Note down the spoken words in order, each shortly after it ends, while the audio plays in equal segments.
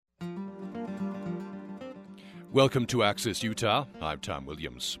Welcome to Access Utah. I'm Tom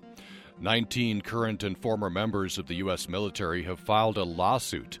Williams. 19 current and former members of the U.S. military have filed a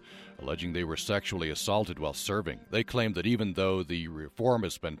lawsuit alleging they were sexually assaulted while serving. They claim that even though the reform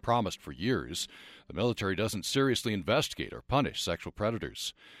has been promised for years, the military doesn't seriously investigate or punish sexual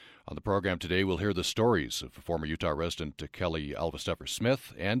predators. On the program today, we'll hear the stories of former Utah resident Kelly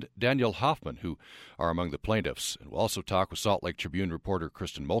Smith and Danielle Hoffman, who are among the plaintiffs. And we'll also talk with Salt Lake Tribune reporter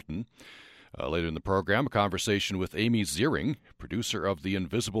Kristen Moulton. Later in the program, a conversation with Amy Ziering, producer of The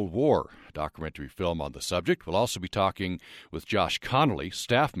Invisible War, a documentary film on the subject. We'll also be talking with Josh Connolly,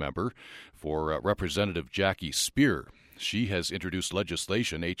 staff member for Representative Jackie Speer. She has introduced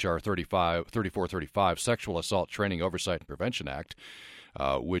legislation, H.R. 3435, Sexual Assault Training, Oversight, and Prevention Act,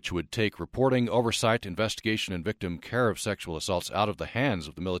 which would take reporting, oversight, investigation, and victim care of sexual assaults out of the hands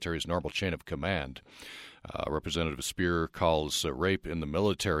of the military's normal chain of command. Representative Speer calls rape in the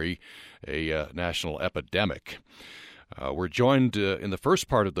military a national epidemic. We're joined in the first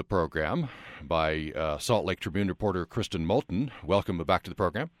part of the program by Salt Lake Tribune reporter Kristen Moulton. Welcome back to the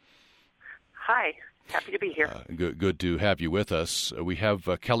program. Hi. Happy to be here. Good to have you with us. We have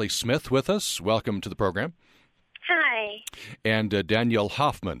Kelly Smith with us. Welcome to the program. Hi. And Danielle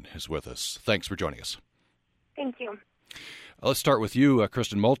Hoffman is with us. Thanks for joining us. Thank you. Let's start with you,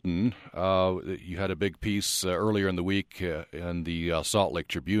 Kristen Moulton. You had a big piece earlier in the week in the Salt Lake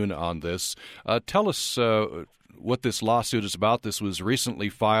Tribune on this. Tell us what this lawsuit is about. This was recently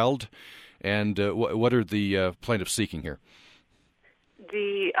filed, and what are the plaintiffs seeking here?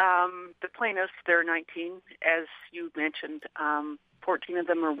 The plaintiffs, they're 19, as you mentioned. 14 of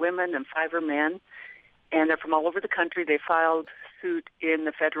them are women and 5 are men, and they're from all over the country. They filed suit in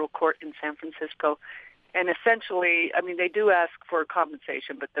the federal court in San Francisco. And essentially, I mean, they do ask for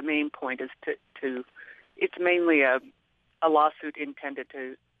compensation, but the main point is to it's mainly a lawsuit intended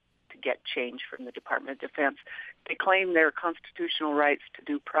to get change from the Department of Defense. They claim their constitutional rights to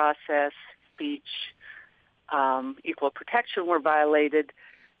due process, speech, equal protection were violated.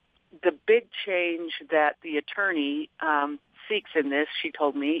 The big change that the attorney seeks in this, she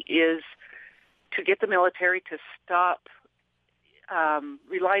told me, is to get the military to stop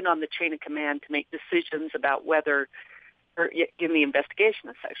relying on the chain of command to make decisions about whether, or in the investigation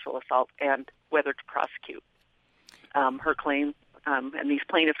of sexual assault, and whether to prosecute. Her claim, and these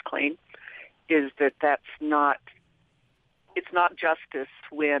plaintiffs' claim, is that it's not justice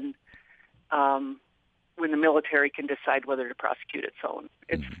when the military can decide whether to prosecute its own.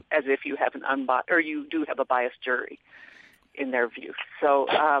 It's as if you have you do have a biased jury, in their view. So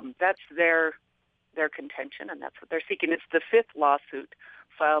that's their contention, and that's what they're seeking. It's the 5th lawsuit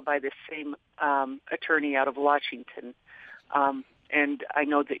filed by the same attorney out of Washington. And I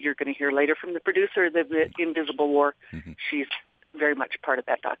know that you're going to hear later from the producer of The Invisible War. Mm-hmm. She's very much part of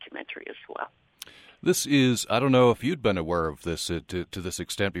that documentary as well. This is, I don't know if you'd been aware of this to this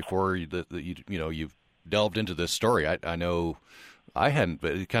extent before you've delved into this story. I know I hadn't,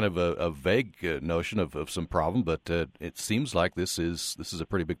 but kind of a vague notion of some problem, but it seems like this is a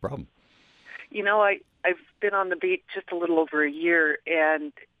pretty big problem. You know, I've been on the beat just a little over a year,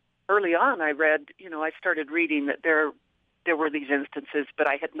 and early on I started reading that there were these instances, but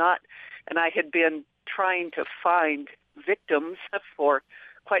I had not, and I had been trying to find victims for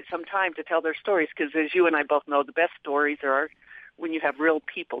quite some time to tell their stories, because as you and I both know, the best stories are when you have real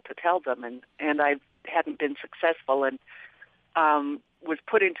people to tell them, and I hadn't been successful, and was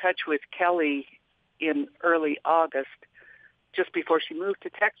put in touch with Kelly in early August, just before she moved to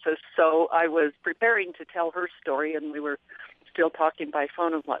Texas. So I was preparing to tell her story, and we were still talking by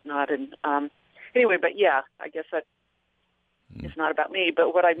phone and whatnot. And anyway, but yeah, I guess that is not about me.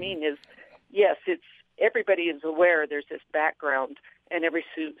 But what I mean is, yes, everybody is aware there's this background, and every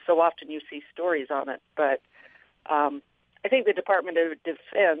so often you see stories on it. But I think the Department of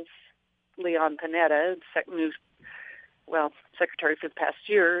Defense, Leon Panetta, Secretary for the past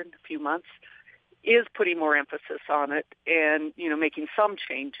year, and a few months, is putting more emphasis on it and, making some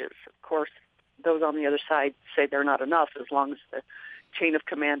changes. Of course, those on the other side say they're not enough as long as the chain of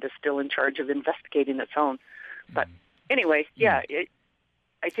command is still in charge of investigating its own. But anyway,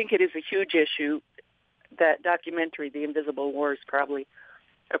 I think it is a huge issue. That documentary, The Invisible War, is probably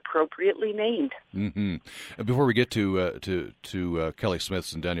appropriately named. Mm-hmm. Before we get to Kelly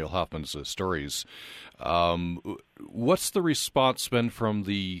Smith's and Danielle Hoffman's stories, what's the response been from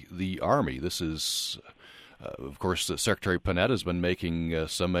the Army? This is, of course, Secretary Panetta has been making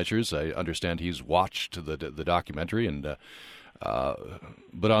some measures. I understand he's watched the documentary, and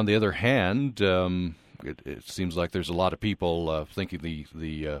but on the other hand, it seems like there's a lot of people thinking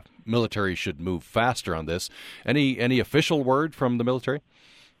the military should move faster on this. Any official word from the military?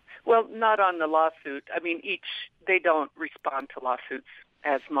 Well, not on the lawsuit. I mean, they don't respond to lawsuits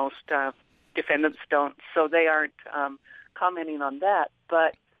as most defendants don't, so they aren't commenting on that.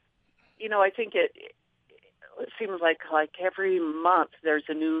 But, I think it seems like every month there's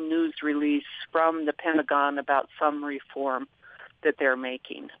a new news release from the Pentagon about some reform that they're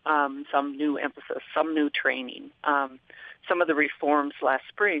making, some new emphasis, some new training. Some of the reforms last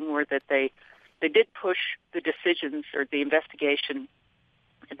spring were that they did push the decisions or the investigation,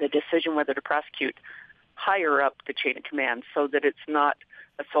 the decision whether to prosecute, higher up the chain of command so that it's not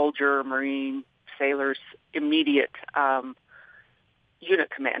a soldier, Marine, sailor's immediate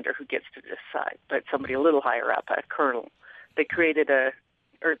unit commander who gets to decide, but somebody a little higher up, a colonel.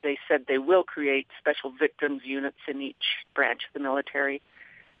 They said they will create special victims units in each branch of the military,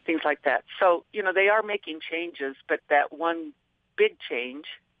 things like that. So, they are making changes, but that one big change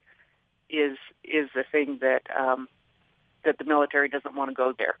is the thing that that the military doesn't want to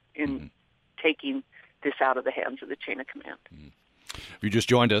go there in taking this out of the hands of the chain of command. If you just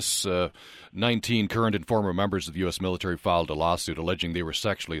joined us, 19 current and former members of the U.S. military filed a lawsuit alleging they were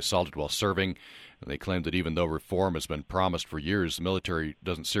sexually assaulted while serving. And they claim that even though reform has been promised for years, the military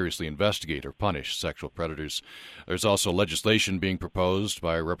doesn't seriously investigate or punish sexual predators. There's also legislation being proposed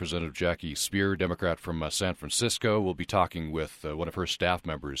by Representative Jackie Spear, Democrat from San Francisco. We'll be talking with one of her staff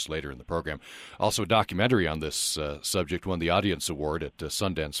members later in the program. Also, a documentary on this subject won the Audience Award at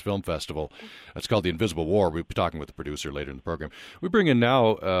Sundance Film Festival. It's called The Invisible War. We'll be talking with the producer later in the program. We bring in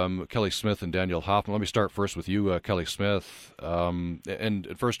now Kelly Smith and Danielle Hoffman. Let me start first with you, Kelly Smith.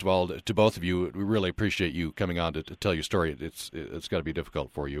 And first of all, to both of you, we really appreciate you coming on to tell your story. It's got to be difficult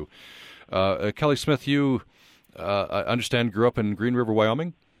for you. Kelly Smith, you, I understand, grew up in Green River,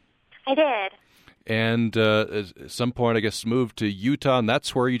 Wyoming? I did. And at some point, I guess, moved to Utah, and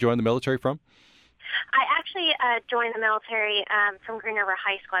that's where you joined the military from? I actually joined the military from Green River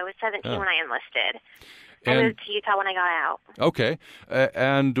High School. I was 17 when I enlisted. I moved to Utah when I got out. Okay.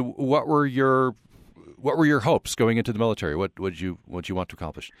 And what were your hopes going into the military? What did you want to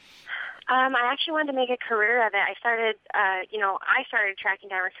accomplish? I actually wanted to make a career of it. I started tracking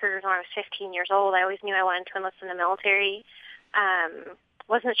down recruiters when I was 15 years old. I always knew I wanted to enlist in the military.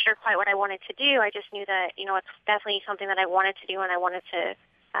 Wasn't sure quite what I wanted to do. I just knew that, it's definitely something that I wanted to do, and I wanted to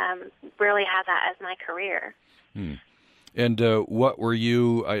really have that as my career. And what were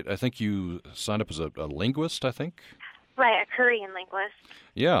you, I think you signed up as a linguist, I think? Right, a Korean linguist.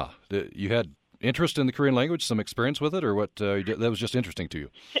 Yeah. You had interest in the Korean language, some experience with it, or what? That was just interesting to you?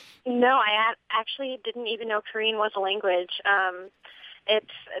 No, I actually didn't even know Korean was a language. It's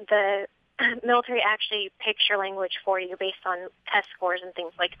the military actually picks your language for you based on test scores and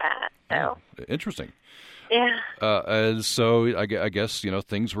things like that. So interesting. Yeah. So I guess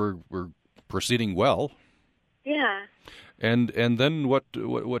things were proceeding well. Yeah. And then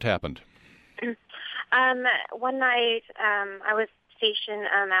what happened? One night I was stationed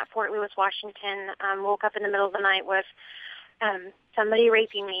at Fort Lewis, Washington. Woke up in the middle of the night with somebody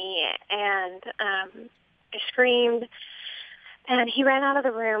raping me, and I screamed, and he ran out of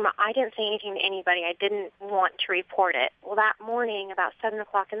the room. I didn't say anything to anybody. I didn't want to report it. Well, that morning, about 7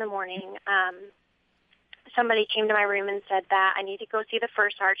 o'clock in the morning, somebody came to my room and said that I need to go see the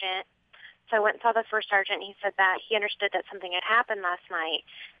first sergeant. So I went and saw the first sergeant, and he said that he understood that something had happened last night,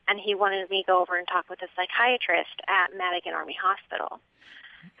 and he wanted me to go over and talk with a psychiatrist at Madigan Army Hospital.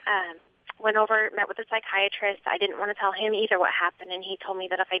 Went over, met with the psychiatrist. I didn't want to tell him either what happened, and he told me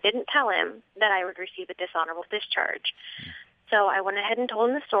that if I didn't tell him, that I would receive a dishonorable discharge. So I went ahead and told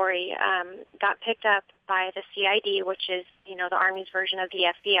him the story, got picked up by the CID, which is, the Army's version of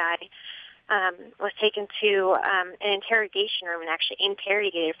the FBI, was taken to an interrogation room and actually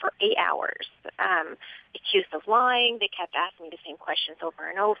interrogated for 8 hours. Accused of lying. They kept asking me the same questions over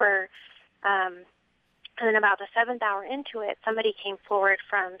and over. And then about the 7th hour into it, somebody came forward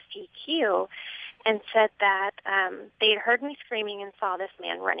from CQ and said that they had heard me screaming and saw this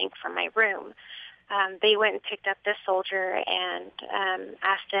man running from my room. They went and picked up this soldier and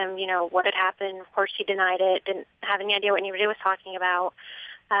asked him, what had happened. Of course, he denied it, didn't have any idea what anybody was talking about.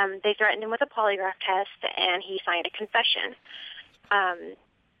 They threatened him with a polygraph test, and he signed a confession.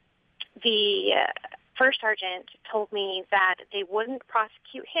 The first sergeant told me that they wouldn't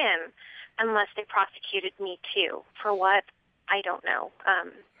prosecute him unless they prosecuted me too. For what? I don't know.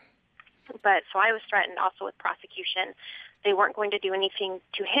 But so I was threatened also with prosecution. They weren't going to do anything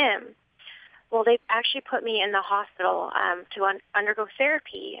to him. Well, they actually put me in the hospital to undergo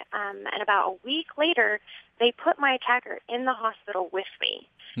therapy, and about a week later, they put my attacker in the hospital with me.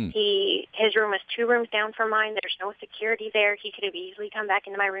 His room was 2 rooms down from mine. There's no security there. He could have easily come back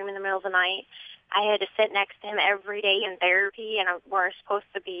into my room in the middle of the night, I had to sit next to him every day in therapy, and we're supposed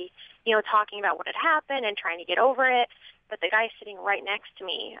to be, talking about what had happened and trying to get over it. But the guy sitting right next to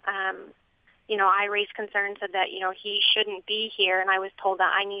me, I raised concerns that, he shouldn't be here, and I was told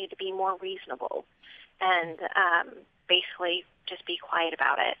that I needed to be more reasonable and basically just be quiet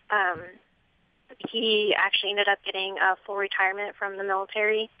about it. He actually ended up getting a full retirement from the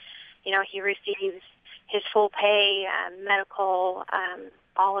military. He receives his full pay, medical,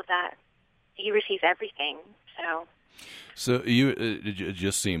 all of that. He receives everything. So it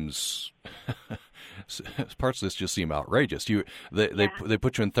just seems parts of this just seem outrageous. They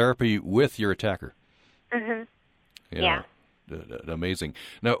put you in therapy with your attacker. Mm-hmm. Yeah. Amazing.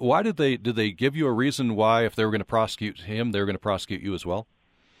 Now, why did they give you a reason why if they were going to prosecute him, they were going to prosecute you as well?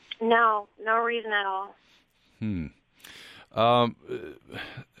 No reason at all.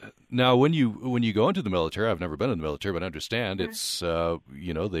 Now, when you go into the military, I've never been in the military, but I understand it's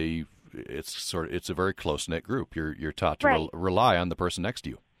it's a very close knit group. You're taught to rely on the person next to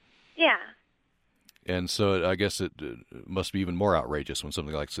you. Yeah. And so I guess it must be even more outrageous when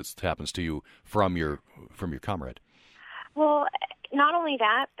something like this happens to you from your comrade. Well, not only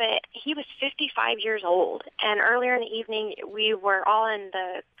that, but he was 55 years old, and earlier in the evening, we were all in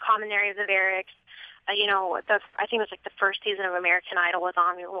the common area of the barracks. I think it was like the first season of American Idol was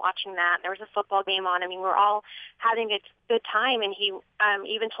on. We were watching that. There was a football game on. I mean, we were all having a good time, and he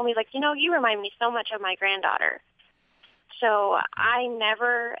even told me, like, you remind me so much of my granddaughter. So I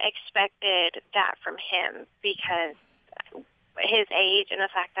never expected that from him because his age and the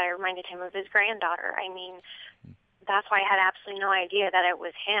fact that I reminded him of his granddaughter. I mean, that's why I had absolutely no idea that it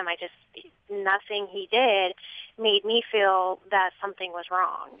was him. Nothing he did made me feel that something was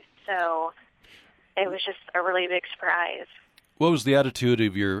wrong. So it was just a really big surprise. What was the attitude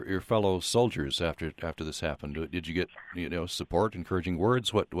of your fellow soldiers after this happened? Did you get support, encouraging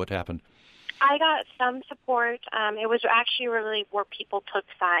words? What happened? I got some support. It was actually really where people took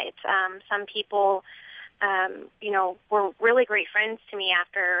sides. Some people, were really great friends to me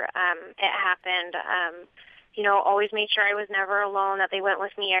after it happened. Always made sure I was never alone, that they went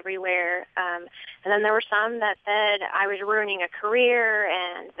with me everywhere. And then there were some that said I was ruining a career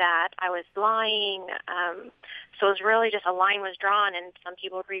and that I was lying. So it was really just a line was drawn, and some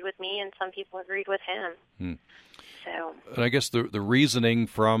people agreed with me and some people agreed with him. So, and I guess the reasoning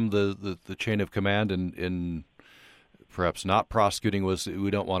from the chain of command in perhaps not prosecuting was we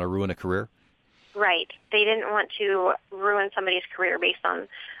don't want to ruin a career? Right. They didn't want to ruin somebody's career based on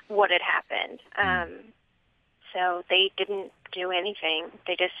what had happened. So they didn't do anything.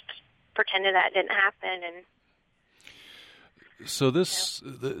 They just pretended that didn't happen. And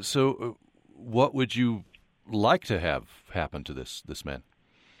so what would you like to have happen to this man?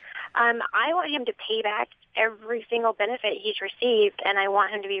 I want him to pay back every single benefit he's received, and I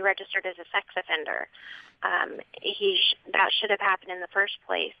want him to be registered as a sex offender. That should have happened in the first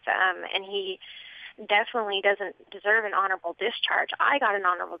place, and he definitely doesn't deserve an honorable discharge. I got an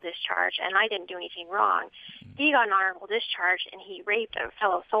honorable discharge, and I didn't do anything wrong. He got an honorable discharge, and he raped a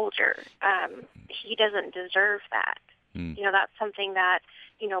fellow soldier. He doesn't deserve that. That's something that,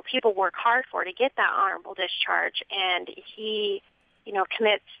 people work hard for to get that honorable discharge, and he,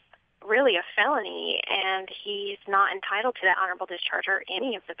 commits really a felony, and he's not entitled to that honorable discharge or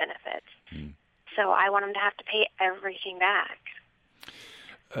any of the benefits. So I want him to have to pay everything back.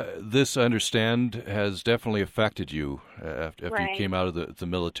 This, I understand, has definitely affected you after you came out of the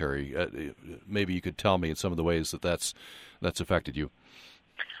military. Maybe you could tell me in some of the ways that's affected you.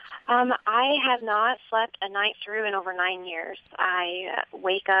 I have not slept a night through in over 9 years. I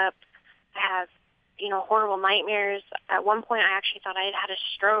wake up, I have, horrible nightmares. At one point, I actually thought I had had a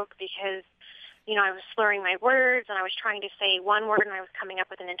stroke because, I was slurring my words and I was trying to say one word and I was coming up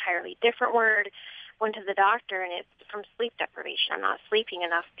with an entirely different word. Went to the doctor, and it's from sleep deprivation. I'm not sleeping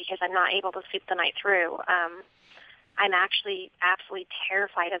enough because I'm not able to sleep the night through. I'm actually absolutely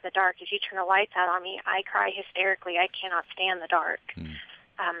terrified of the dark. If you turn the lights out on me, I cry hysterically. I cannot stand the dark.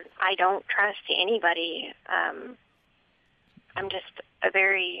 I don't trust anybody. I'm a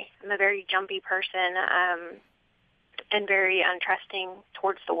very jumpy person, and very untrusting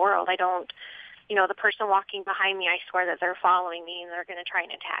towards the world. I don't, the person walking behind me, I swear that they're following me and they're going to try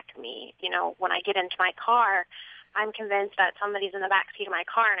and attack me. When I get into my car, I'm convinced that somebody's in the back seat of my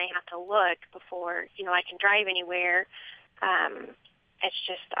car and I have to look before, I can drive anywhere. It's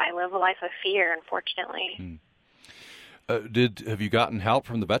just, I live a life of fear, unfortunately. Have you gotten help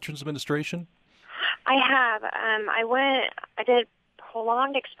from the Veterans Administration? I have. I did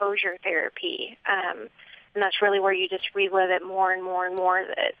prolonged exposure therapy, and that's really where you just relive it more and more and more.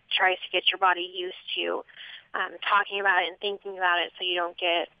 That tries to get your body used to talking about it and thinking about it, so you don't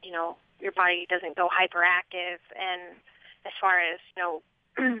get, your body doesn't go hyperactive, and as far as,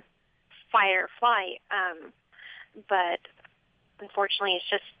 fight or flight. But unfortunately, it's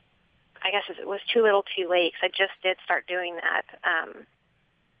just, I guess it was too little too late, 'cause I just did start doing that.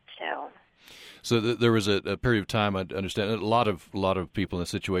 So there was a period of time, I understand, a lot of people in this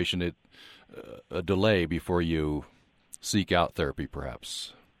situation, a delay before you seek out therapy,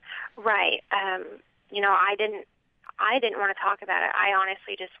 perhaps. Right. I didn't want to talk about it. I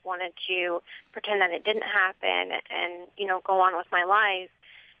honestly just wanted to pretend that it didn't happen and, go on with my life.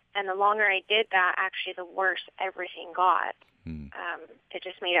 And the longer I did that, actually, the worse everything got. It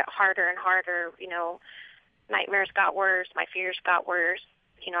just made it harder and harder. Nightmares got worse. My fears got worse.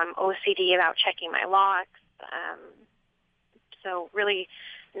 I'm OCD about checking my locks. So really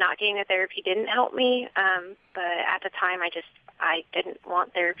not getting the therapy didn't help me. But at the time, I didn't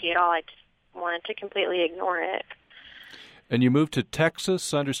want therapy at all. I just wanted to completely ignore it. And you moved to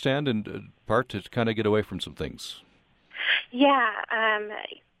Texas, I understand, in part to kind of get away from some things. Yeah.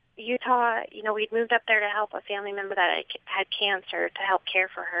 Utah, we'd moved up there to help a family member that had cancer, to help care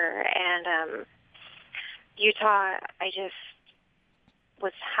for her. And Utah, I just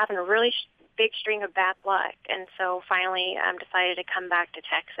was having a really big string of bad luck. And so finally decided to come back to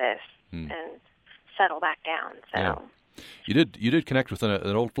Texas and settle back down. So. Yeah. You did connect with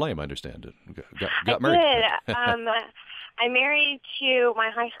an old flame, I understand. Got married. I did. I married to my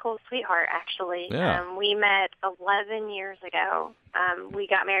high school sweetheart, actually. Yeah. We met 11 years ago. We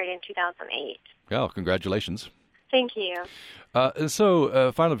got married in 2008. Oh, congratulations. Thank you.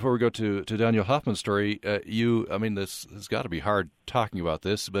 So finally, before we go to Daniel Hoffman's story, this has got to be hard talking about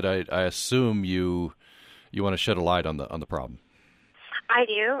this, but I assume you want to shed a light on the problem. I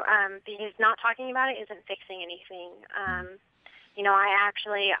do, because not talking about it isn't fixing anything.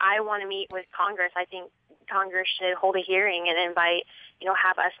 I want to meet with Congress. I think Congress should hold a hearing and invite,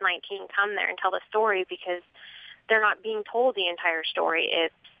 have us 19 come there and tell the story, because they're not being told the entire story.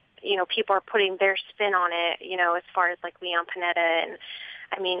 It's, people are putting their spin on it, as far as like Leon Panetta. And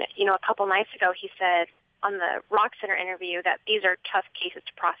a couple nights ago he said on the Rock Center interview that these are tough cases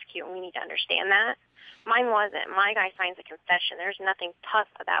to prosecute and we need to understand that. Mine wasn't. My guy signs a confession. There's nothing tough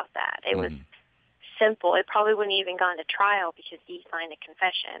about that. It was simple. It probably wouldn't even gone to trial because he signed a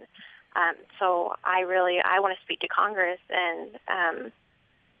confession. So I want to speak to Congress and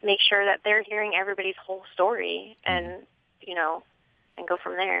make sure that they're hearing everybody's whole story and, and go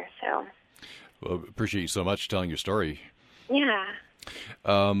from there. So. Well, appreciate you so much telling your story. Yeah.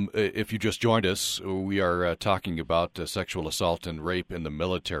 If you just joined us, we are talking about sexual assault and rape in the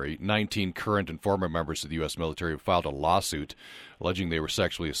military. 19 current and former members of the U.S. military have filed a lawsuit alleging they were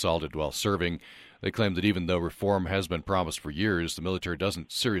sexually assaulted while serving. They claim that even though reform has been promised for years, the military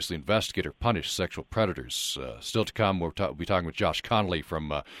doesn't seriously investigate or punish sexual predators. Still to come, we'll be talking with Josh Connolly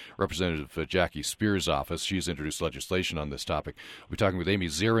from Representative Jackie Spears' office. She's introduced legislation on this topic. We'll be talking with Amy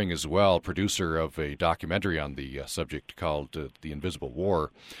Ziering as well, producer of a documentary on the subject called The Invisible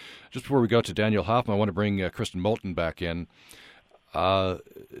War. Just before we go to Daniel Hoffman, I want to bring Kristen Moulton back in. I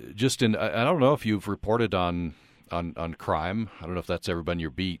don't know if you've reported on crime. I don't know if that's ever been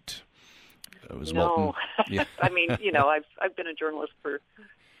your beat. No. Yeah. I've been a journalist for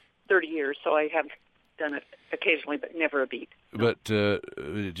 30 years, so I have done it occasionally, but never a beat. But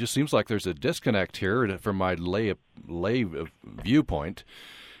it just seems like there's a disconnect here from my lay viewpoint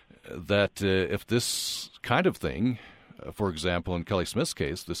that if this kind of thing, for example, in Kelly Smith's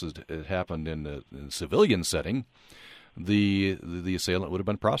case, it happened in a civilian setting, the assailant would have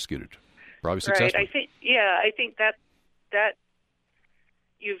been prosecuted, probably successfully. Right. I think that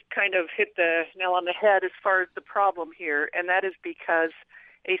you've kind of hit the nail on the head as far as the problem here, and that is because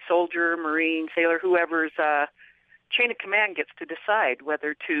a soldier, Marine, sailor, whoever's chain of command gets to decide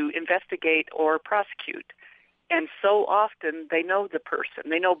whether to investigate or prosecute. And so often they know the person,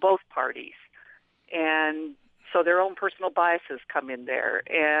 they know both parties, and so their own personal biases come in there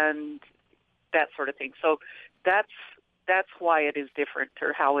and that sort of thing. So that's why it is different,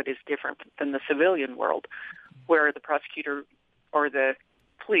 or how it is different than the civilian world, where the prosecutor or the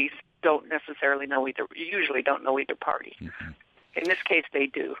police usually don't know either party. Mm-hmm. In this case, they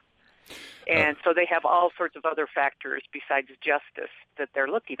do. And so they have all sorts of other factors besides justice that they're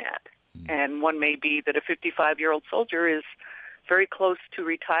looking at. Mm-hmm. And one may be that a 55-year-old soldier is very close to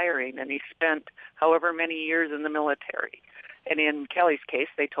retiring, and he spent however many years in the military. And in Kelly's case,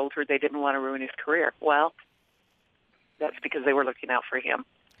 they told her they didn't want to ruin his career. Well, that's because they were looking out for him.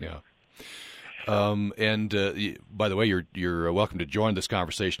 Yeah. By the way, you're welcome to join this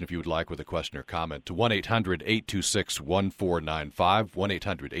conversation if you would like with a question or comment to 1-800-826-1495,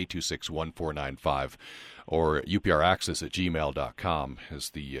 1-800-826-1495, or upraccess@gmail.com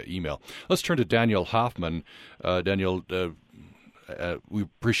is the email. Let's turn to Daniel Hoffman. Daniel, we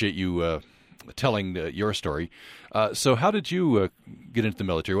appreciate you telling your story. So how did you get into the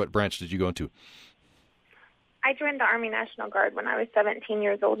military? What branch did you go into? I joined the Army National Guard when I was 17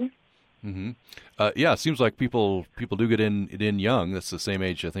 years old. Mm-hmm. Yeah, it seems like people do get in young. That's the same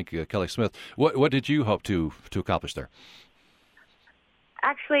age, I think, Kelly Smith. What did you hope to accomplish there?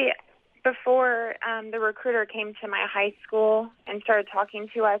 Actually, before the recruiter came to my high school and started talking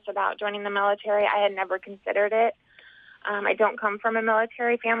to us about joining the military, I had never considered it. I don't come from a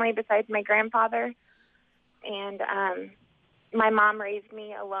military family besides my grandfather. And my mom raised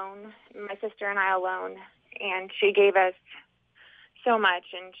me alone, my sister and I alone, and she gave us so much,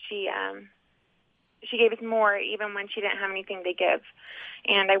 and she gave us more even when she didn't have anything to give.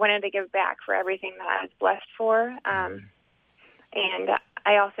 And I wanted to give back for everything that I was blessed for. And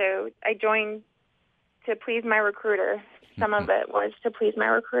I joined to please my recruiter. Some of it was to please my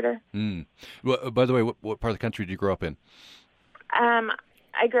recruiter. Well, by the way, what part of the country did you grow up in?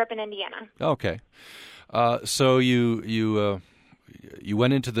 I grew up in Indiana. Okay. So you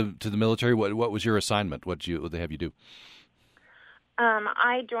went into the military. What was your assignment? What did they have you do?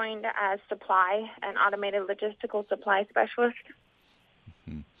 I joined as an automated logistical supply specialist.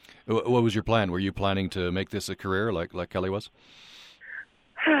 Mm-hmm. What was your plan? Were you planning to make this a career like Kelly was?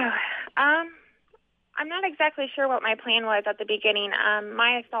 I'm not exactly sure what my plan was at the beginning.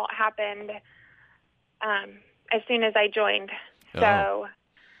 My assault happened as soon as I joined. So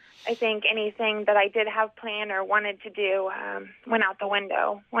I think anything that I did have planned or wanted to do went out the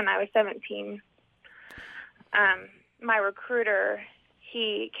window when I was 17. My recruiter,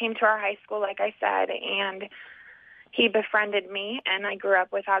 he came to our high school, like I said, and he befriended me, and I grew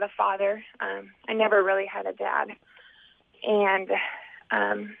up without a father. I never really had a dad. And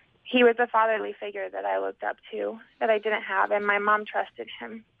he was a fatherly figure that I looked up to that I didn't have, and my mom trusted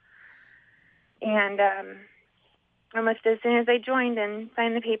him. And almost as soon as I joined and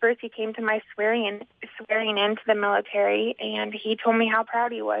signed the papers, he came to my swearing into the military, and he told me how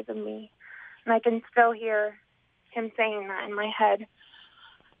proud he was of me. And I can still hear him saying that in my head.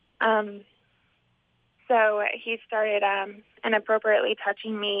 So he started inappropriately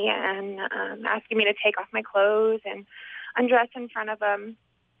touching me and asking me to take off my clothes and undress in front of him.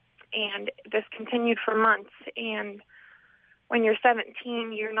 And this continued for months. And when you're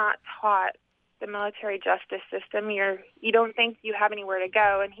 17, you're not taught the military justice system. You don't think you have anywhere to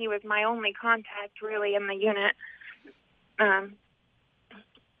go. And he was my only contact, really, in the unit. And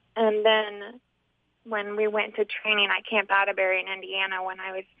then when we went to training at Camp Atterbury in Indiana when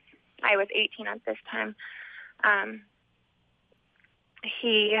I was 18 at this time,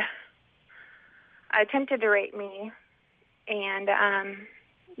 he attempted to rape me and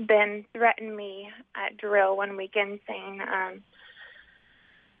then threatened me at drill one weekend saying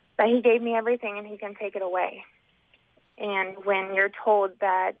that he gave me everything and he can take it away. And when you're told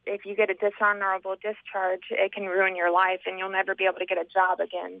that if you get a dishonorable discharge, it can ruin your life and you'll never be able to get a job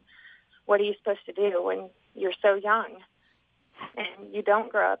again, what are you supposed to do when you're so young and you don't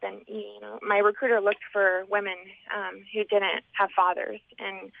grow up? And, my recruiter looked for women who didn't have fathers,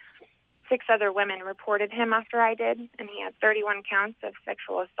 and 6 other women reported him after I did, and he had 31 counts of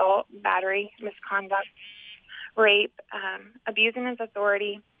sexual assault, battery, misconduct, rape, abusing his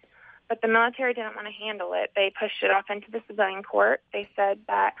authority. But the military didn't want to handle it. They pushed it off into the civilian court. They said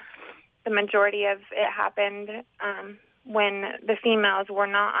that the majority of it happened when the females were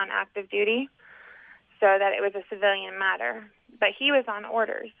not on active duty, so that it was a civilian matter. But he was on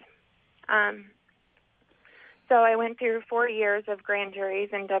orders. So I went through 4 years of grand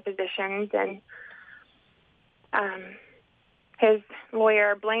juries and depositions, and his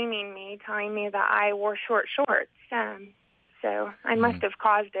lawyer blaming me, telling me that I wore short shorts. So I must have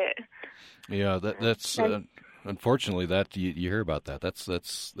caused it. Yeah, that's unfortunately that you hear about that.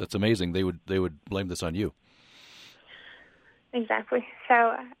 That's amazing. They would blame this on you. Exactly.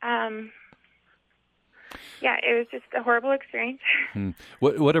 So, yeah, it was just a horrible experience.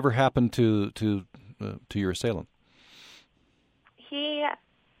 Whatever happened to your assailant? He,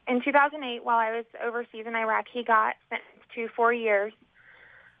 in 2008, while I was overseas in Iraq, he got sentenced to 4 years.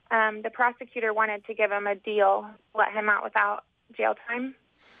 The prosecutor wanted to give him a deal, let him out without jail time,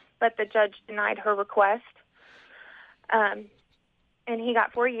 but the judge denied her request. And he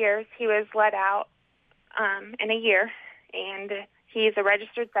got 4 years. He was let out in a year, and he's a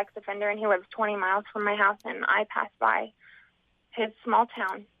registered sex offender, and he lives 20 miles from my house, and I pass by his small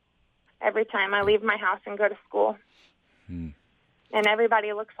town every time I leave my house and go to school. And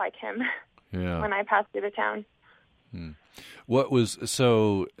everybody looks like him when I pass through the town.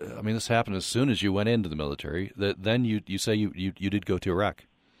 This happened as soon as you went into the military. Then you say you did go to Iraq.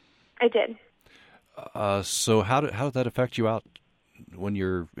 I did. So how did that affect you out when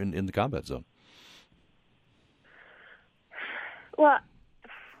you're in the combat zone? Well,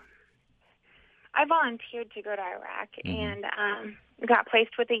 I volunteered to go to Iraq and got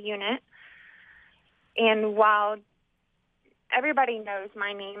placed with a unit. And while everybody knows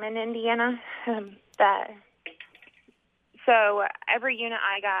my name in Indiana, so every unit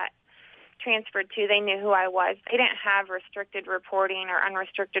I got transferred to, they knew who I was. They didn't have restricted reporting or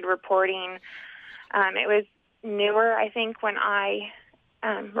unrestricted reporting. It was newer, I think, when I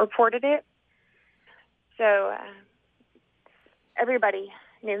reported it. So everybody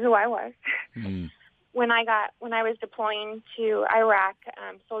knew who I was. When I was deploying to Iraq,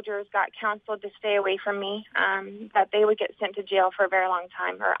 soldiers got counseled to stay away from me, that they would get sent to jail for a very long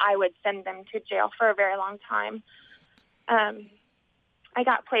time, or I would send them to jail for a very long time. I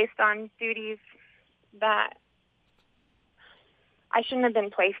got placed on duties that I shouldn't have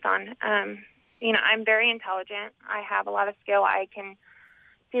been placed on. I'm very intelligent. I have a lot of skill. I can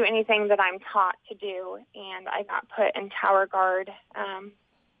do anything that I'm taught to do, and I got put in tower guard.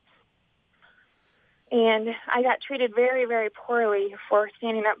 And I got treated very, very poorly for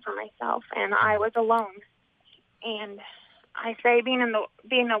standing up for myself, and I was alone. And I say, being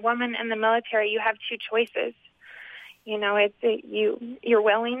a woman in the military, you have two choices. You're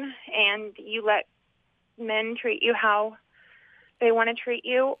willing, and you let men treat you how they want to treat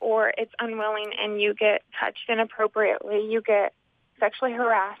you, or it's unwilling, and you get touched inappropriately. You get sexually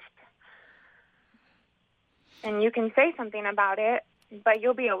harassed, and you can say something about it, but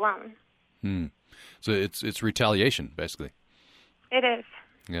you'll be alone. So it's retaliation, basically. It is.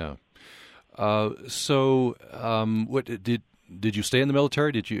 Yeah. What did you stay in the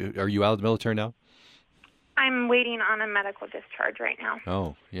military? Are you out of the military now? I'm waiting on a medical discharge right now.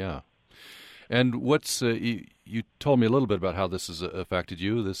 Oh, yeah. And what's you told me a little bit about how this has affected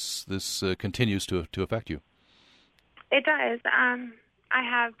you. This continues to affect you. It does. I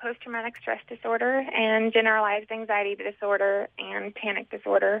have post-traumatic stress disorder and generalized anxiety disorder and panic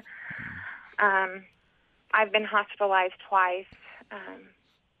disorder. I've been hospitalized twice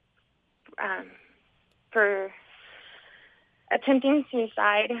for attempting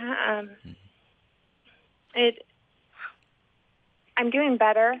suicide. I'm doing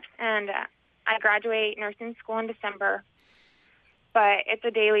better, and I graduate nursing school in December, but it's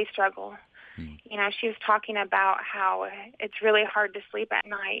a daily struggle. She was talking about how it's really hard to sleep at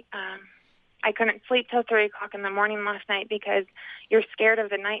night. I couldn't sleep till 3 o'clock in the morning last night because you're scared of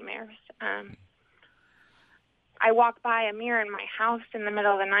the nightmares. I walk by a mirror in my house in the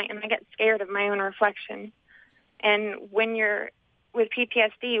middle of the night, and I get scared of my own reflection. And when you're with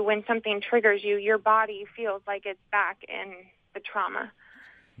PTSD, when something triggers you, your body feels like it's back in the trauma.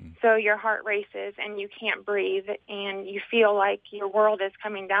 So your heart races, and you can't breathe, and you feel like your world is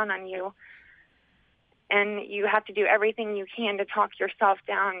coming down on you. And you have to do everything you can to talk yourself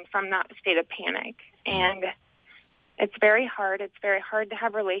down from that state of panic. And it's very hard. It's very hard to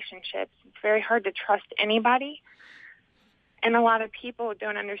have relationships. It's very hard to trust anybody. And a lot of people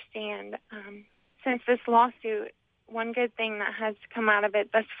don't understand. Since this lawsuit, one good thing that has come out of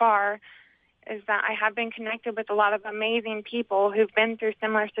it thus far is that I have been connected with a lot of amazing people who've been through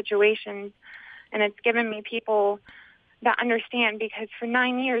similar situations. And it's given me people that understand, because for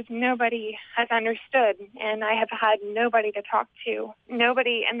 9 years, nobody has understood, and I have had nobody to talk to.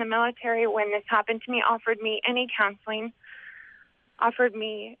 Nobody in the military, when this happened to me, offered me any counseling,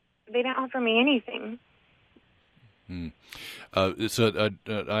 they didn't offer me anything. So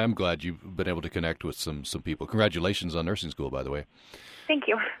I am glad you've been able to connect with some people. Congratulations on nursing school, by the way. Thank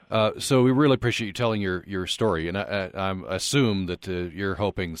you. So we really appreciate you telling your story, and I assume that you're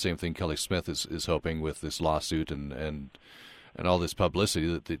hoping the same thing Kelly Smith is hoping with this lawsuit and all this publicity,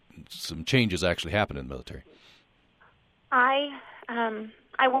 that some changes actually happen in the military. I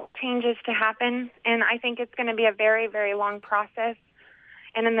want changes to happen, and I think it's going to be a very, very long process.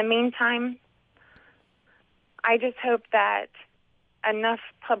 And in the meantime, I just hope that enough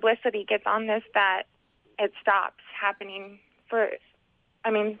publicity gets on this that it stops happening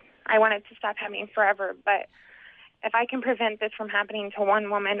I want it to stop happening forever, but if I can prevent this from happening to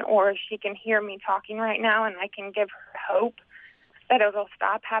one woman, or she can hear me talking right now and I can give her hope that it'll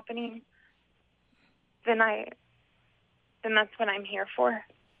stop happening, then that's what I'm here for.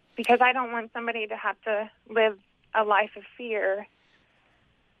 Because I don't want somebody to have to live a life of fear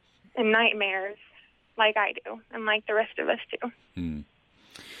and nightmares like I do and like the rest of us do.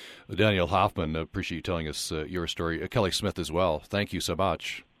 Daniel Hoffman, appreciate you telling us your story. Kelly Smith as well. Thank you so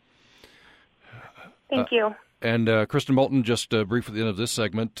much. Thank you. And Kristen Moulton, just briefly at the end of this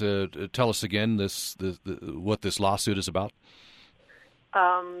segment, tell us again what this lawsuit is about.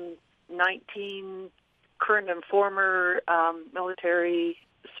 19 current and former military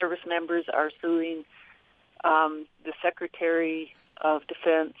service members are suing the Secretary of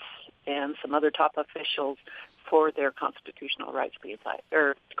Defense and some other top officials for their constitutional rights being violated,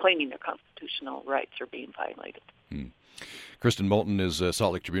 or claiming their constitutional rights are being violated. Kristen Moulton is a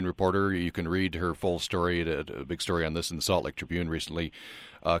Salt Lake Tribune reporter. You can read her full story, a big story on this in the Salt Lake Tribune recently.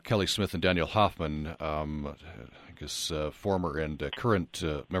 Kelly Smith and Daniel Hoffman, I guess former and current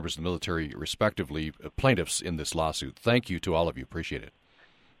members of the military, respectively, plaintiffs in this lawsuit. Thank you to all of you. Appreciate it.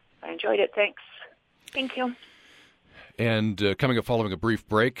 I enjoyed it. Thanks. Thank you. And coming up following a brief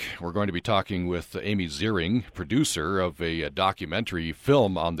break, we're going to be talking with Amy Ziering, producer of a documentary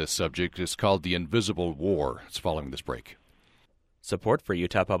film on this subject. It's called The Invisible War. It's following this break. Support for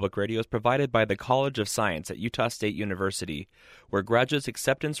Utah Public Radio is provided by the College of Science at Utah State University, where graduate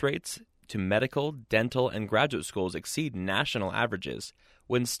acceptance rates to medical, dental, and graduate schools exceed national averages.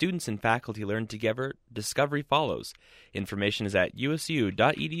 When students and faculty learn together, discovery follows. Information is at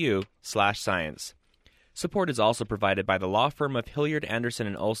usu.edu/science. Support is also provided by the law firm of Hilliard,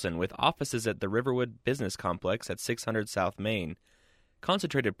 Anderson & Olson, with offices at the Riverwood Business Complex at 600 South Main.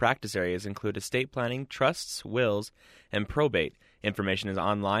 Concentrated practice areas include estate planning, trusts, wills, and probate. Information is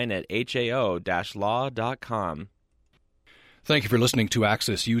online at hao-law.com. Thank you for listening to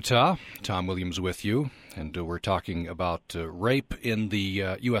Access Utah. Tom Williams with you, and we're talking about rape in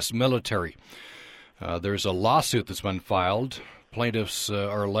the U.S. military. There's a lawsuit that's been filed. Plaintiffs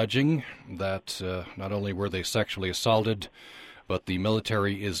are alleging that not only were they sexually assaulted, but the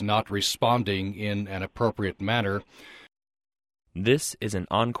military is not responding in an appropriate manner. This is an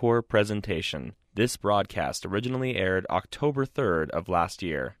encore presentation. This broadcast originally aired October 3rd of last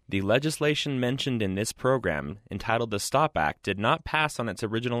year. The legislation mentioned in this program, entitled the STOP Act, did not pass on its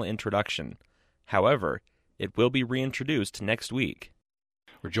original introduction. However, it will be reintroduced next week.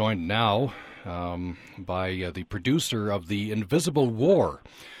 We're joined now by the producer of The Invisible War.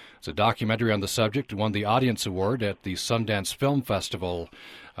 It's a documentary on the subject. It won the Audience Award at the Sundance Film Festival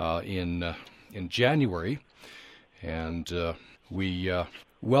in January. And we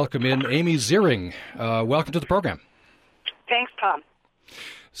welcome in Amy Ziering. Welcome to the program. Thanks, Tom.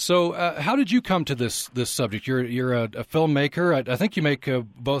 So how did you come to this subject? You're a filmmaker. I think you make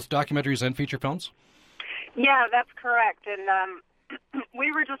both documentaries and feature films? Yeah, that's correct. And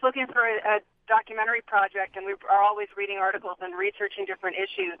we were just looking for a documentary project, and we are always reading articles and researching different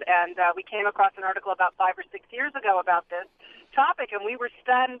issues. And we came across an article about 5 or 6 years ago about this topic, and we were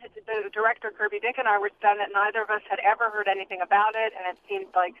stunned. The director, Kirby Dick, and I were stunned that neither of us had ever heard anything about it, and it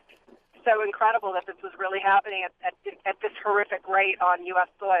seemed like so incredible that this was really happening at this horrific rate on U.S.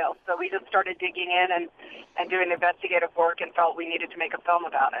 soil. So we just started digging in and doing investigative work and felt we needed to make a film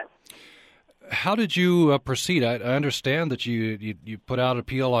about it. How did you proceed? I understand that you put out an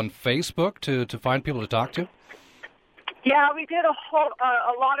appeal on Facebook to find people to talk to? Yeah, we did a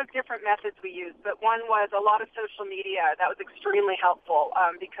lot of different methods we used, but one was a lot of social media. That was extremely helpful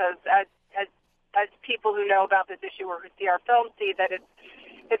because as people who know about this issue or who see our film see that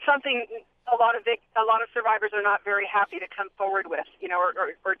it's something a lot of survivors are not very happy to come forward with,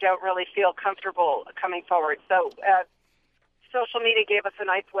 or don't really feel comfortable coming forward. So social media gave us a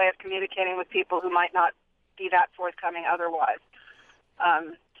nice way of communicating with people who might not be that forthcoming otherwise.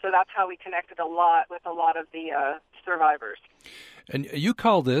 So that's how we connected a lot with a lot of the survivors. And you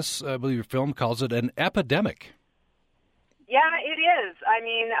call this, I believe your film calls it, an epidemic. Yeah, it is. I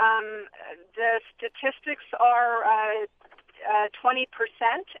mean, the statistics are 20%,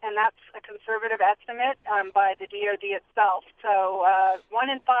 and that's a conservative estimate by the DoD itself. So 1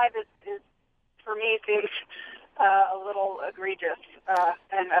 in 5 is for me, seems a little egregious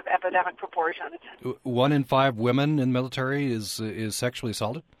and of epidemic proportions. 1 in 5 women in the military is sexually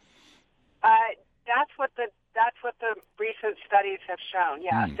assaulted? That's what the recent studies have shown.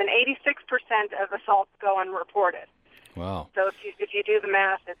 Yes, and 86% of assaults go unreported. Wow! So if you do the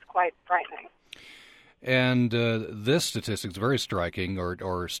math, it's quite frightening. And this statistic is very striking,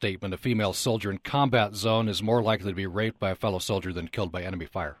 or statement: a female soldier in combat zone is more likely to be raped by a fellow soldier than killed by enemy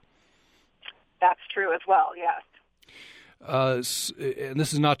fire. That's true as well, yes. And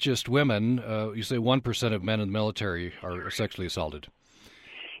this is not just women. You say 1% of men in the military are sexually assaulted.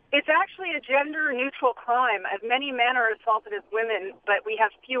 It's actually a gender-neutral crime. As many men are assaulted as women, but we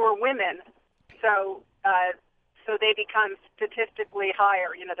have fewer women, so they become statistically higher,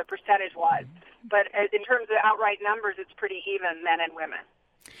 the percentage-wise. But in terms of outright numbers, it's pretty even, men and women.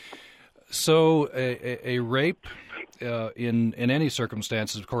 So a rape in any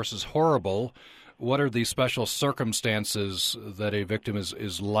circumstances, of course, is horrible. What are the special circumstances that a victim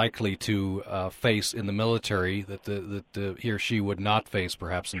is likely to face in the military that he or she would not face,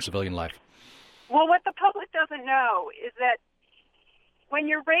 perhaps, in civilian life? Well, what the public doesn't know is that when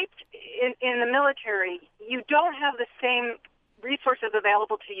you're raped in the military, you don't have the same resources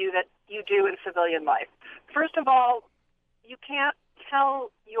available to you that you do in civilian life. First of all, you can't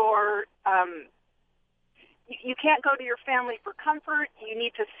tell you can't go to your family for comfort. You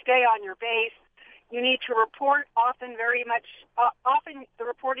need to stay on your base. You need to report often the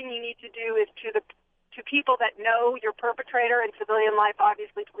reporting you need to do is to people that know your perpetrator. In civilian life,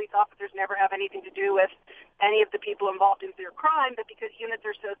 obviously, police officers never have anything to do with any of the people involved in their crime, but because units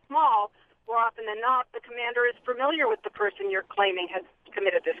are so small, more often than not, the commander is familiar with the person you're claiming has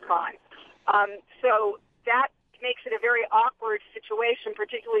committed this crime. So that makes it a very awkward situation,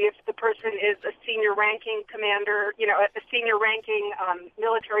 particularly if the person is a senior-ranking commander, a senior-ranking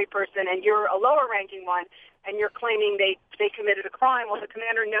military person, and you're a lower-ranking one, and you're claiming they committed a crime. Well, the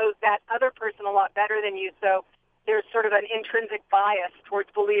commander knows that other person a lot better than you, so there's sort of an intrinsic bias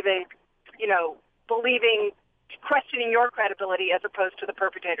towards questioning your credibility as opposed to the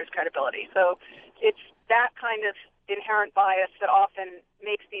perpetrator's credibility. So it's that kind of inherent bias that often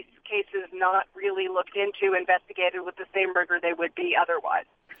makes these cases not really looked into, investigated with the same rigor they would be otherwise.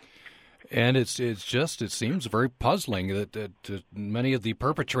 And it seems very puzzling that many of the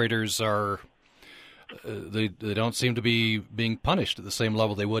perpetrators are they don't seem to be being punished at the same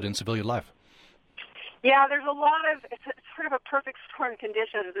level they would in civilian life. Yeah, there's it's sort of a perfect storm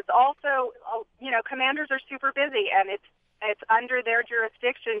conditions. It's also, commanders are super busy, and it's under their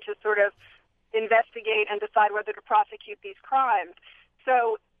jurisdiction to sort of investigate and decide whether to prosecute these crimes.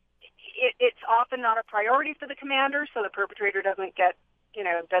 So it's often not a priority for the commander, so the perpetrator doesn't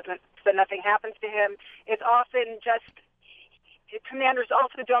so nothing happens to him. It's often just, commanders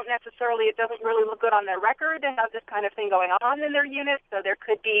also don't necessarily, it doesn't really look good on their record to have this kind of thing going on in their unit, so there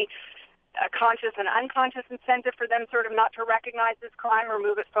could be a conscious and unconscious incentive for them sort of not to recognize this crime or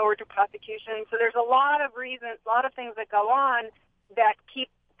move it forward to prosecution. So there's a lot of reasons, a lot of things that go on that keep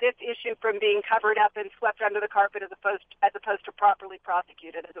this issue from being covered up and swept under the carpet as opposed to properly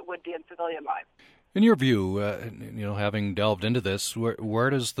prosecuted as it would be in civilian life. In your view, having delved into this, where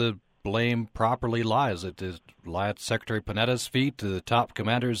does the blame properly lie? Does it lie at Secretary Panetta's feet, to the top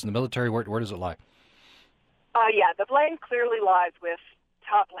commanders in the military? Where does it lie? The blame clearly lies with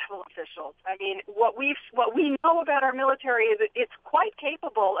top-level officials. I mean, what we know about our military is that it's quite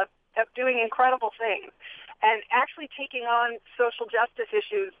capable of doing incredible things and actually taking on social justice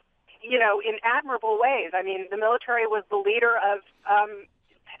issues, in admirable ways. I mean, the military was the leader of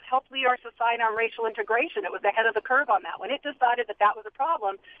helped lead our society on racial integration. It was ahead of the curve on that. When it decided that was a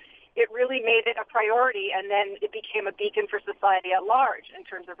problem, it really made it a priority, and then it became a beacon for society at large in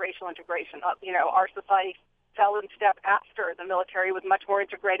terms of racial integration. Our society fell in step after. The military was much more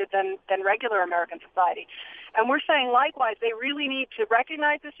integrated than regular American society. And we're saying, likewise, they really need to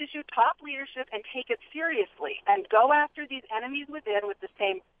recognize this issue, top leadership, and take it seriously and go after these enemies within with the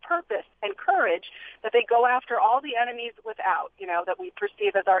same purpose and courage that they go after all the enemies without, that we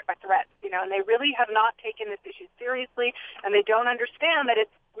perceive as our threats. And they really have not taken this issue seriously, and they don't understand that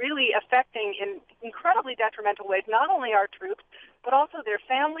it's really affecting in incredibly detrimental ways not only our troops, but also their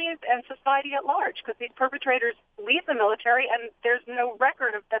families and society at large, because these perpetrators leave the military and there's no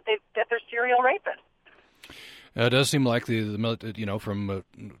record of that they're serial rapists. It does seem like the military, from a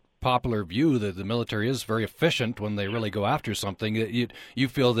popular view, that the military is very efficient when they really go after something. You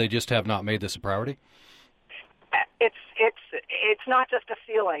feel they just have not made this a priority? It's not just a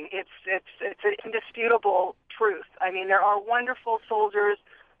feeling. It's an indisputable truth. I mean, there are wonderful soldiers.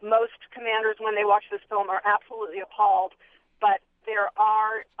 Most commanders, when they watch this film, are absolutely appalled. But there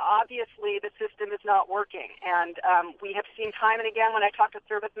are, obviously, the system is not working. And we have seen time and again when I talk to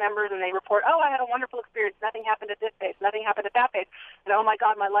service members and they report, I had a wonderful experience. Nothing happened at this base. Nothing happened at that base. And, oh, my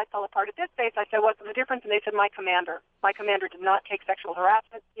God, my life fell apart at this base. I said, what's the difference? And they said, my commander did not take sexual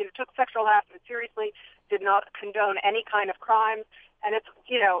harassment, took sexual harassment seriously, did not condone any kind of crime. And it's,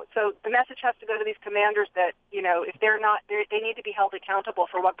 so the message has to go to these commanders that, if they're not, they need to be held accountable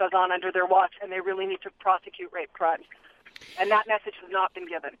for what goes on under their watch, and they really need to prosecute rape crimes. And that message has not been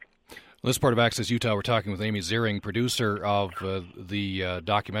given. This part of Access Utah, we're talking with Amy Ziering, producer of the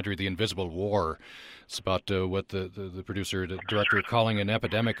documentary The Invisible War. It's about what the producer, the director, are calling an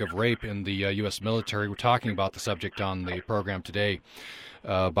epidemic of rape in the U.S. military. We're talking about the subject on the program today.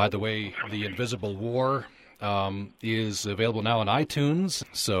 By the way, The Invisible War, is available now on iTunes.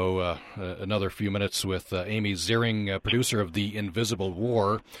 So another few minutes with Amy Ziering, producer of The Invisible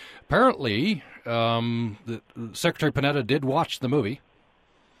War. Apparently, Secretary Panetta did watch the movie.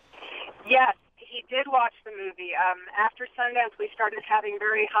 Yes, he did watch the movie. After Sundance, we started having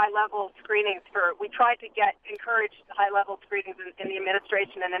very high-level screenings. We tried to encourage high-level screenings in the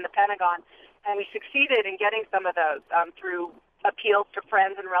administration and in the Pentagon, and we succeeded in getting some of those through appeals to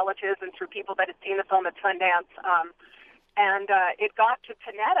friends and relatives and through people that had seen the film at Sundance. And it got to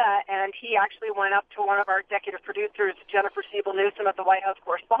Panetta, and he actually went up to one of our executive producers, Jennifer Siebel-Newsom, at the White House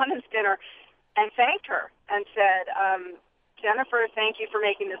Correspondents' Dinner, and thanked her and said, Jennifer, thank you for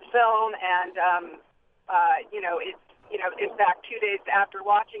making this film. And, in fact, 2 days after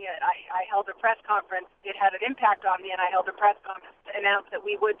watching it, I held a press conference. It had an impact on me, and I held a press conference to announce that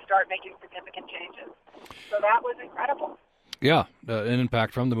we would start making significant changes. So that was incredible. Yeah, an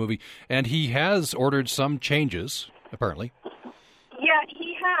impact from the movie. And he has ordered some changes, apparently. Yeah,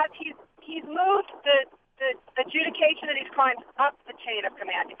 he has. He's moved the adjudication of these crimes up the chain of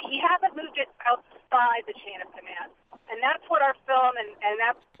command. He hasn't moved it outside the chain of command. And that's what our film and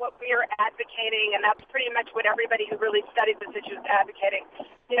that's what we are advocating, and that's pretty much what everybody who really studies this issue is advocating.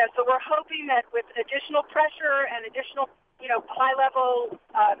 So we're hoping that with additional pressure and additional, high-level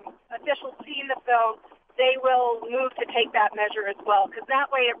officials seeing the film, they will move to take that measure as well, because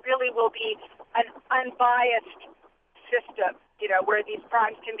that way it really will be an unbiased system, where these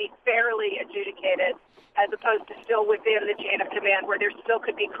crimes can be fairly adjudicated, as opposed to still within the chain of command where there still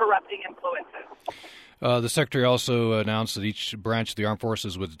could be corrupting influences. The Secretary also announced that each branch of the armed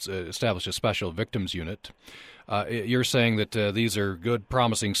forces would establish a special victims unit. You're saying that these are good,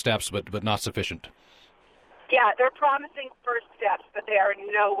 promising steps, but not sufficient. Yeah, they're promising first steps, but they are in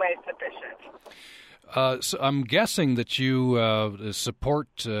no way sufficient. So I'm guessing that you support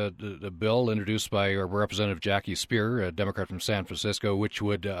the bill introduced by Representative Jackie Speer, a Democrat from San Francisco, which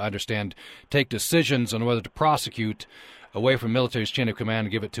would, I understand, take decisions on whether to prosecute away from military's chain of command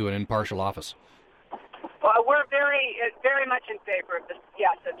and give it to an impartial office. Well, we're very, very much in favor of this,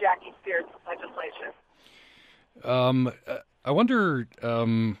 yes, of Jackie Speer's legislation. I wonder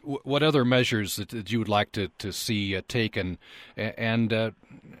what other measures that you would like to see taken, and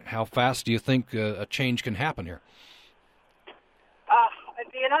how fast do you think a change can happen here?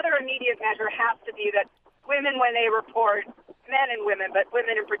 Another immediate measure has to be that women, when they report, men and women, but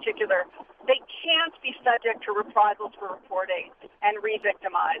women in particular, they can't be subject to reprisals for reporting and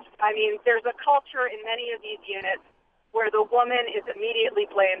re-victimized. I mean, there's a culture in many of these units where the woman is immediately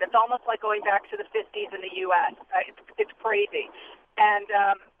blamed. It's almost like going back to the 50s in the U.S. It's crazy. And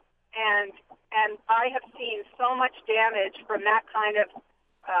I have seen so much damage from that kind of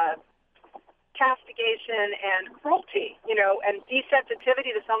castigation and cruelty, and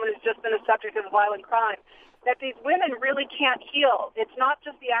desensitivity to someone who's just been a subject of a violent crime, that these women really can't heal. It's not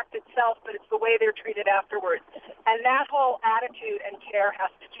just the act itself, but it's the way they're treated afterwards. And that whole attitude and care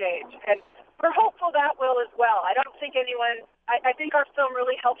has to change. And we're hopeful that will as well. I don't think I think our film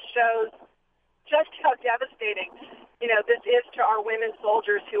really helps show just how devastating, this is to our women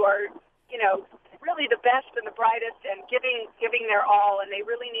soldiers who are, really the best and the brightest and giving their all, and they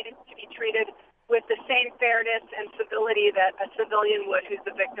really need to be treated with the same fairness and civility that a civilian would who's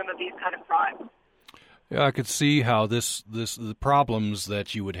the victim of these kind of crimes. Yeah, I could see how the problems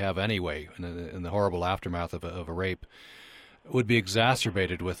that you would have anyway in the horrible aftermath of a rape would be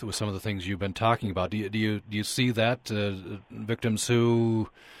exacerbated with some of the things you've been talking about. Do you see that victims who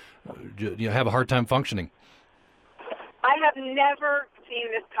have a hard time functioning? I have never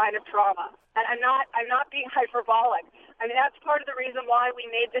seen this kind of trauma, and I'm not being hyperbolic. I mean, that's part of the reason why we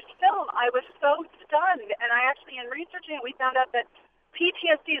made this film. I was so stunned, and I actually, in researching it, we found out that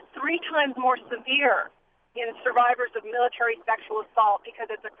PTSD is 3 times more severe in survivors of military sexual assault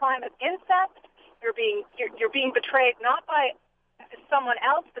because it's a crime of incest. You're being betrayed not by someone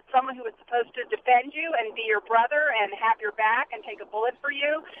else, but someone who is supposed to defend you and be your brother and have your back and take a bullet for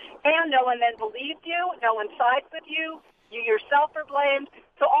you, and no one then believes you, no one sides with you, you yourself are blamed.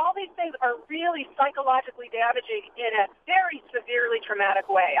 So all these things are really psychologically damaging in a very severely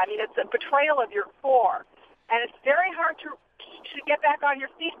traumatic way. I mean, it's a betrayal of your core, and it's very hard to get back on your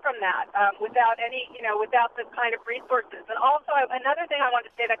feet from that without without the kind of resources. And also, another thing I want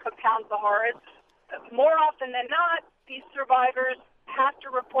to say that compounds the horror is, more often than not, these survivors have to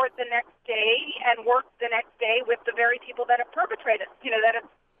report the next day and work the next day with the very people that have perpetrated, that have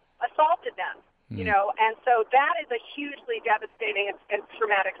assaulted them, and so that is a hugely devastating and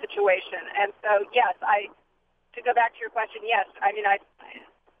traumatic situation. And so, yes, to go back to your question, yes, I mean,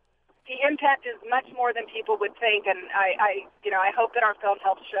 the impact is much more than people would think, and I hope that our film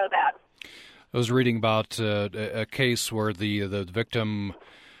helps show that. I was reading about a case where the victim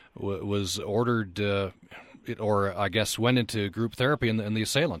was ordered, or I guess went into group therapy, and the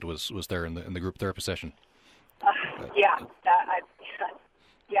assailant was there in the group therapy session.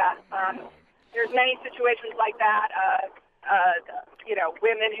 There's many situations like that.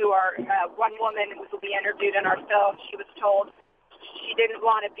 Women who are one woman who will be interviewed in our film. She was told she didn't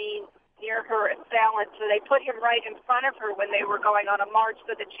want to be near her assailant, so they put him right in front of her when they were going on a march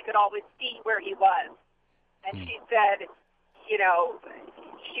so that she could always see where he was. And she said, she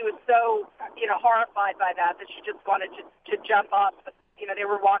was so, horrified by that she just wanted to jump off. They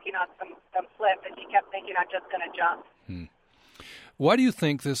were walking on some cliff, and she kept thinking, I'm just going to jump. Why do you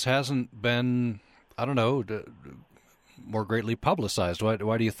think this hasn't been, more greatly publicized?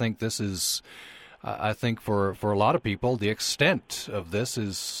 Why do you think this is... I think for a lot of people, the extent of this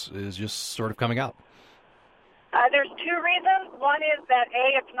is just sort of coming out. There's two reasons. One is that,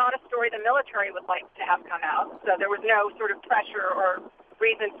 A, it's not a story the military would like to have come out, so there was no sort of pressure or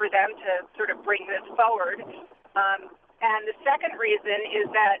reason for them to sort of bring this forward. And the second reason is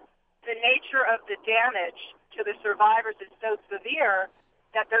that the nature of the damage to the survivors is so severe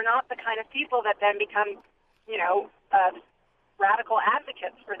that they're not the kind of people that then become, radical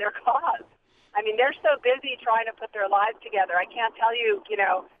advocates for their cause. I mean, they're so busy trying to put their lives together. I can't tell you,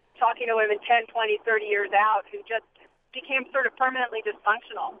 talking to women 10, 20, 30 years out who just became sort of permanently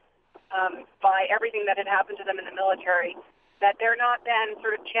dysfunctional by everything that had happened to them in the military, that they're not then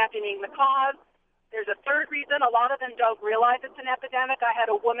sort of championing the cause. There's a third reason. A lot of them don't realize it's an epidemic. I had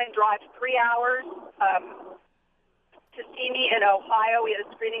a woman drive 3 hours to see me in Ohio. We had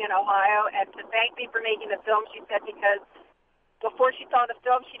a screening in Ohio, and to thank me for making the film, she said, because before she saw the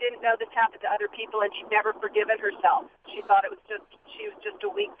film, she didn't know this happened to other people, and she'd never forgiven herself. She thought she was just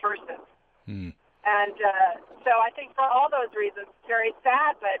a weak person. And so I think for all those reasons, it's very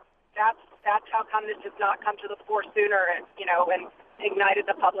sad, but that's how come this has not come to the fore sooner, and ignited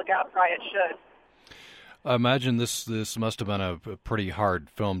the public outcry it should. I imagine this must have been a pretty hard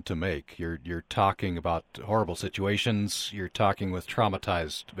film to make. You're talking about horrible situations. You're talking with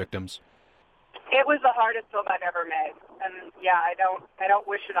traumatized victims. It was the hardest film I've ever made, and I don't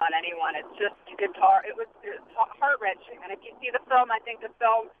wish it on anyone. It was heart-wrenching, and if you see the film, I think the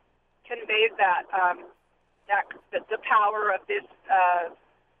film conveys that the power of this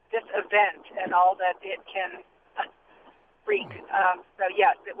event and all that it can wreak. So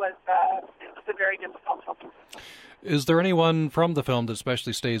yes, it was a very difficult film. Is there anyone from the film that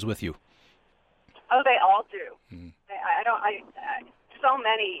especially stays with you? Oh, they all do. So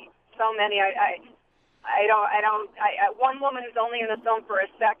many. One woman who's only in the film for a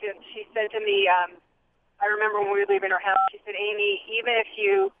second, she said to me, I remember when we were leaving her house, she said, Amy, even if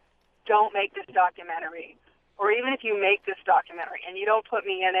you don't make this documentary, or even if you make this documentary and you don't put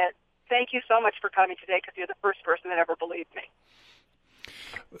me in it, thank you so much for coming today, because you're the first person that ever believed me.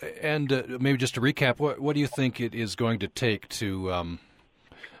 And maybe just to recap, what do you think it is going to take to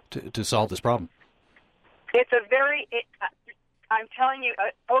solve this problem? I'm telling you,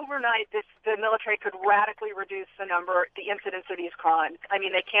 overnight, the military could radically reduce the incidence of these crimes. I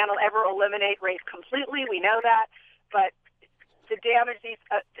mean, they can't ever eliminate rape completely. We know that, but the damage the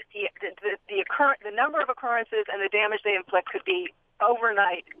number of occurrences and the damage they inflict could be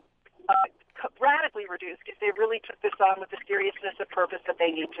overnight radically reduced if they really took this on with the seriousness of purpose that they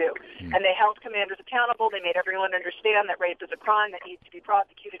need to. And they held commanders accountable. They made everyone understand that rape is a crime that needs to be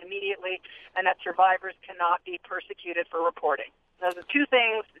prosecuted immediately, and that survivors cannot be persecuted for reporting. Those are two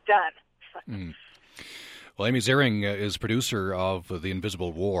things done. Well, Amy Ziering is producer of The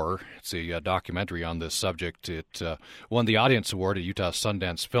Invisible War. It's a documentary on this subject. It won the Audience Award at Utah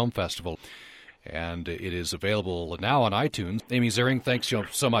Sundance Film Festival, and it is available now on iTunes. Amy Ziering, thanks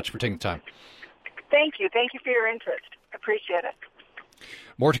so much for taking the time. Thank you. Thank you for your interest. Appreciate it.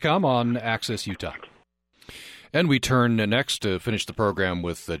 More to come on Access Utah. And we turn next to finish the program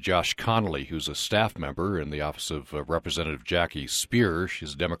with Josh Connolly, who's a staff member in the office of Representative Jackie Speer.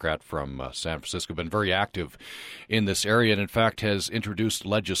 She's a Democrat from San Francisco, been very active in this area, and in fact has introduced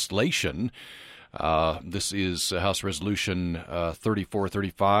legislation. This is House Resolution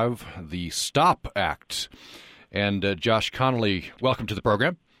 3435, the STOP Act. And Josh Connolly, welcome to the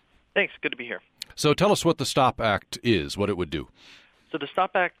program. Thanks. Good to be here. So tell us what the STOP Act is, what it would do. So the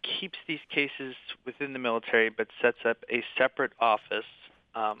STOP Act keeps these cases within the military, but sets up a separate office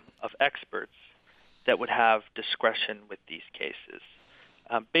of experts that would have discretion with these cases.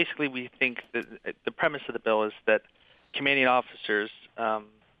 Basically, we think that the premise of the bill is that commanding officers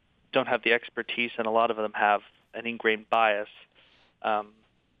don't have the expertise, and a lot of them have an ingrained bias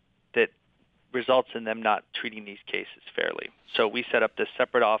that results in them not treating these cases fairly. So we set up this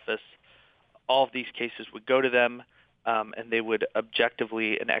separate office. all of these cases would go to them, and they would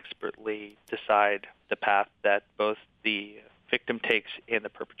objectively and expertly decide the path that both the victim takes and the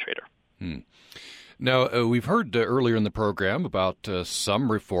perpetrator. Now, we've heard earlier in the program about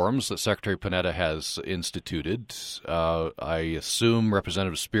some reforms that Secretary Panetta has instituted. I assume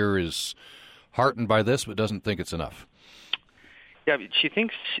Representative Speer is heartened by this, but doesn't think it's enough. Yeah, she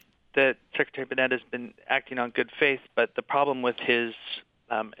thinks that Secretary Panetta has been acting on good faith, but the problem with his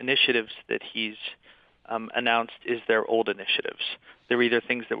initiatives that he's announced is they're old initiatives. They're either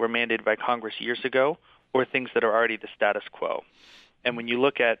things that were mandated by Congress years ago or things that are already the status quo. And when you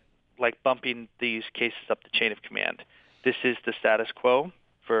look at like bumping these cases up the chain of command, this is the status quo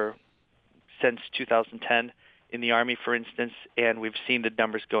since 2010 in the Army, for instance, and we've seen the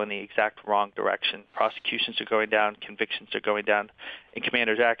numbers go in the exact wrong direction. Prosecutions are going down, convictions are going down, and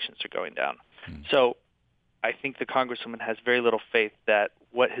commanders' actions are going down. So I think the Congresswoman has very little faith that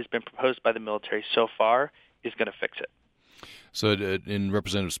what has been proposed by the military so far is going to fix it. So in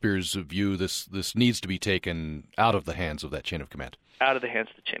Representative Speer's view, this needs to be taken out of the hands of that chain of command. Out of the hands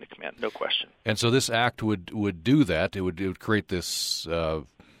of the chain of command, no question. And so this act would do that. It would create this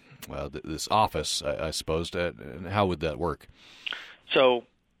this office, I suppose. And how would that work? So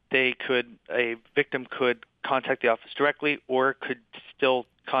a victim could contact the office directly, or could still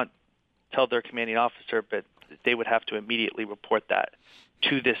tell their commanding officer, but they would have to immediately report that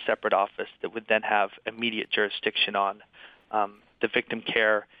to this separate office that would then have immediate jurisdiction on the victim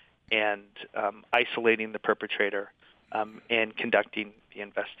care and isolating the perpetrator and conducting the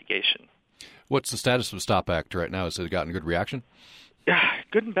investigation. What's the status of the STOP Act right now? Has it gotten good reaction? Yeah,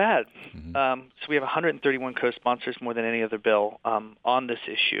 good and bad. So we have 131 co-sponsors, more than any other bill, on this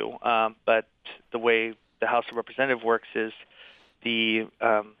issue. But the way the House of Representatives works is the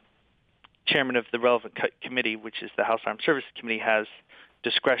chairman of the relevant committee, which is the House Armed Services Committee, has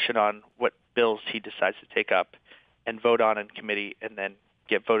discretion on what bills he decides to take up and vote on in committee and then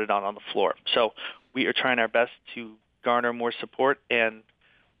get voted on the floor. So we are trying our best to garner more support and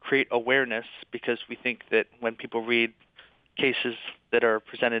create awareness, because we think that when people read cases that are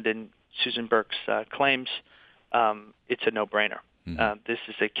presented in Susan Burke's claims, it's a no-brainer. This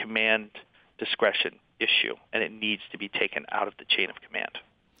is a command discretion issue, and it needs to be taken out of the chain of command.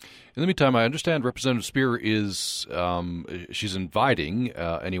 In the meantime, I understand Representative Speer is she's inviting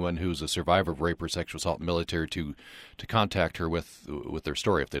anyone who's a survivor of rape or sexual assault in the military to contact her with their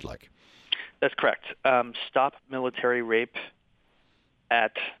story if they'd like. That's correct. Stop military rape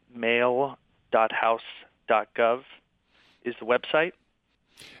at mail.house.gov is the website.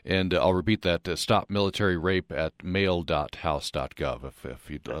 And I'll repeat that, stop military rape at mail.house.gov if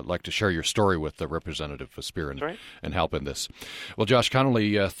you'd like to share your story with Representative Speer and help in this. Well, Josh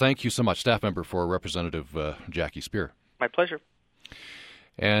Connolly, thank you so much, staff member for Representative Jackie Speer. My pleasure.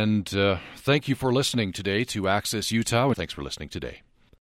 And thank you for listening today to Access Utah. Thanks for listening today.